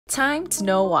Time to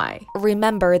know why.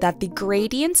 Remember that the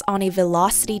gradient on a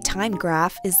velocity time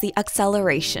graph is the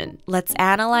acceleration. Let's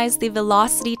analyze the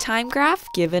velocity time graph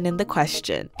given in the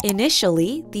question.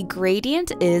 Initially, the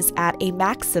gradient is at a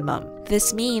maximum.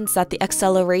 This means that the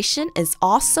acceleration is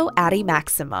also at a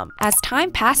maximum. As time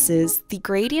passes, the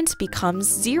gradient becomes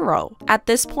 0. At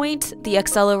this point, the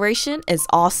acceleration is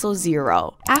also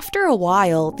 0. After a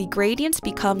while, the gradient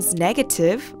becomes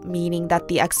negative, meaning that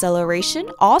the acceleration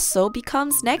also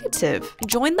becomes negative.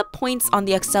 Join the points on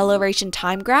the acceleration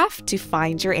time graph to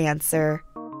find your answer.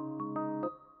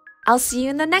 I'll see you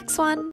in the next one!